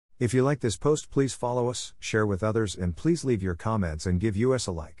If you like this post, please follow us, share with others, and please leave your comments and give us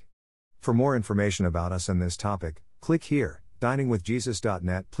a like. For more information about us and this topic, click here,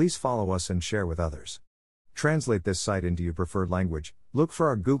 diningwithjesus.net. Please follow us and share with others. Translate this site into your preferred language. Look for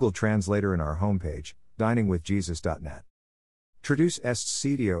our Google Translator in our homepage, diningwithjesus.net. Traduce este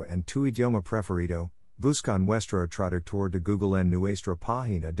sitio en tu idioma preferido. Busca nuestro traductor de Google en nuestra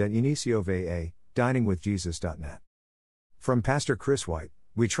página de inicio va, diningwithjesus.net. From Pastor Chris White,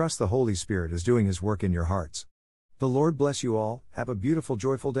 we trust the Holy Spirit is doing His work in your hearts. The Lord bless you all. Have a beautiful,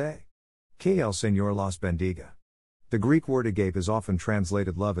 joyful day. Que el Señor los bendiga. The Greek word agape is often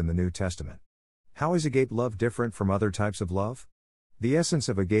translated love in the New Testament. How is agape love different from other types of love? The essence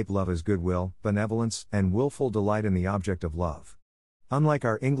of agape love is goodwill, benevolence, and willful delight in the object of love. Unlike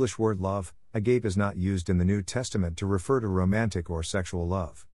our English word love, agape is not used in the New Testament to refer to romantic or sexual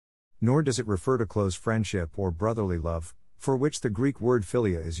love. Nor does it refer to close friendship or brotherly love, for which the Greek word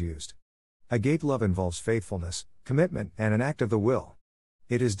philia is used. Agape love involves faithfulness, commitment, and an act of the will.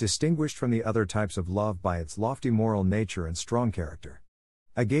 It is distinguished from the other types of love by its lofty moral nature and strong character.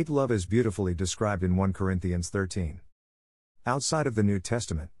 Agape love is beautifully described in 1 Corinthians 13. Outside of the New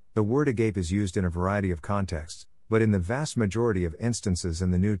Testament, the word agape is used in a variety of contexts, but in the vast majority of instances in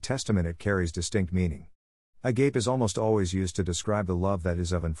the New Testament it carries distinct meaning. Agape is almost always used to describe the love that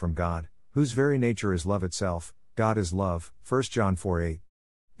is of and from God, whose very nature is love itself. God is love, 1 John 4:8.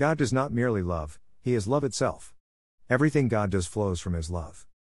 God does not merely love, He is love itself. Everything God does flows from His love.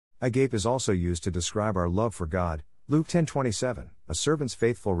 Agape is also used to describe our love for God, Luke 10:27, a servant's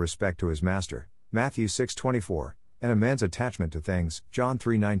faithful respect to his master, Matthew 6:24, and a man's attachment to things, John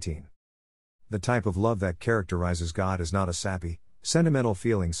 3:19. The type of love that characterizes God is not a sappy, sentimental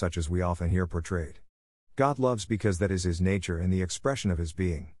feeling such as we often hear portrayed. God loves because that is His nature and the expression of His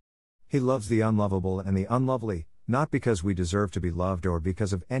being. He loves the unlovable and the unlovely, not because we deserve to be loved or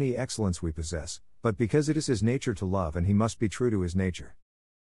because of any excellence we possess, but because it is His nature to love and He must be true to His nature.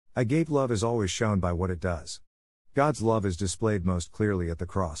 Agape love is always shown by what it does. God's love is displayed most clearly at the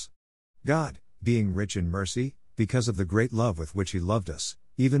cross. God, being rich in mercy, because of the great love with which He loved us,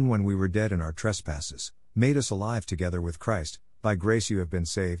 even when we were dead in our trespasses, made us alive together with Christ. By grace you have been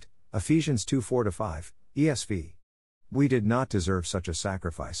saved, Ephesians 2:4-5, ESV. We did not deserve such a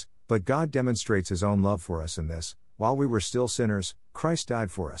sacrifice, but God demonstrates His own love for us in this: while we were still sinners, Christ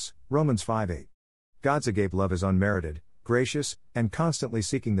died for us, Romans 5:8. God's agape love is unmerited, gracious, and constantly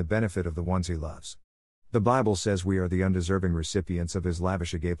seeking the benefit of the ones He loves. The Bible says we are the undeserving recipients of His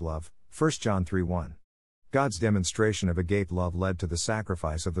lavish agape love, 1 John 3:1. God's demonstration of agape love led to the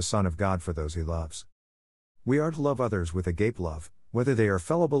sacrifice of the Son of God for those He loves. We are to love others with agape love, whether they are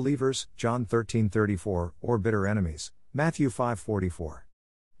fellow believers, John 13:34, or bitter enemies, Matthew 5:44.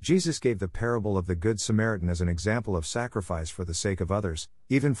 Jesus gave the parable of the Good Samaritan as an example of sacrifice for the sake of others,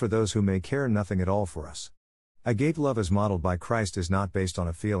 even for those who may care nothing at all for us. Agape love as modeled by Christ is not based on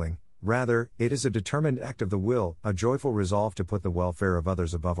a feeling, rather, it is a determined act of the will, a joyful resolve to put the welfare of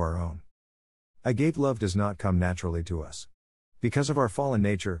others above our own. Agape love does not come naturally to us. Because of our fallen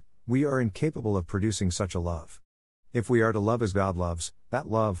nature, we are incapable of producing such a love. If we are to love as God loves,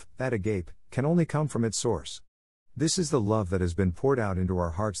 that agape, can only come from its source. This is the love that has been poured out into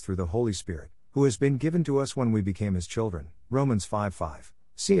our hearts through the Holy Spirit, who has been given to us when we became His children, Romans 5:5,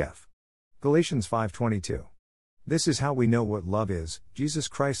 cf. Galatians 5:22. This is how we know what love is: Jesus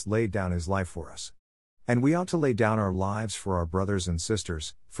Christ laid down His life for us. And we ought to lay down our lives for our brothers and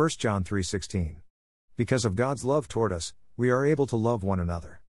sisters, 1 John 3:16. Because of God's love toward us, we are able to love one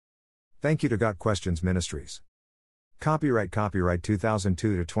another. Thank you to Got Questions Ministries. Copyright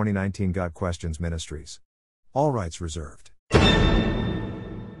 2002 to 2019 Got Questions Ministries. All rights reserved.